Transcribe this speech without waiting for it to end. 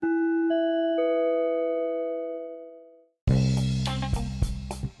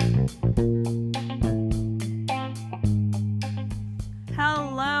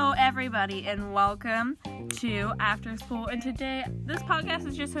Hello everybody and welcome to After School, and today this podcast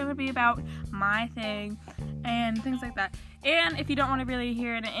is just going to be about my thing and things like that. And if you don't want to really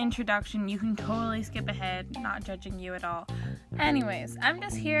hear an introduction, you can totally skip ahead, not judging you at all. Anyways, I'm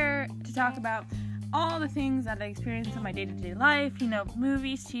just here to talk about all the things that I experience in my day-to-day life,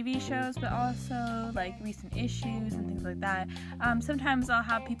 movies, TV shows, but also like recent issues and things like that. Sometimes I'll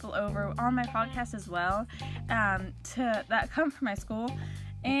have people over on my podcast as well that come from my school,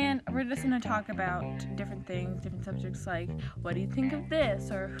 and we're just going to talk about different things, different subjects, like what do you think of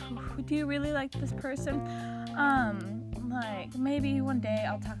this, or who do you really like this person? Like maybe one day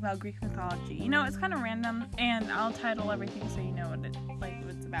I'll talk about Greek mythology. It's kind of random, and I'll title everything so you know what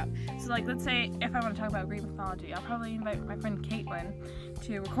it's about. So let's say if I want to talk about Greek mythology, I'll probably invite my friend Caitlin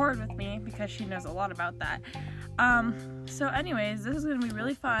to record with me because she knows a lot about that. So anyways, this is going to be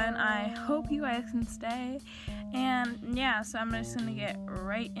really fun. I hope you guys can stay. And yeah, so I'm just going to get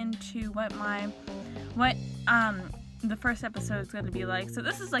right into what the first episode is going to be like. So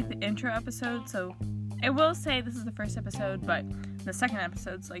this is like the intro episode, so I will say this is the first episode, but the second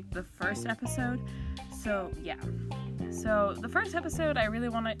episode's like the first episode. So yeah. So the first episode, I really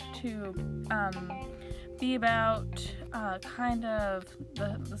want it to be about kind of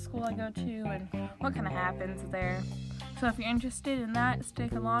the school I go to and what kind of happens there. So if you're interested in that,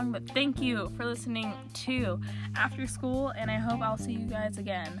 stick along. But thank you for listening to After School, and I hope I'll see you guys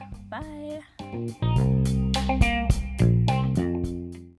again. Bye!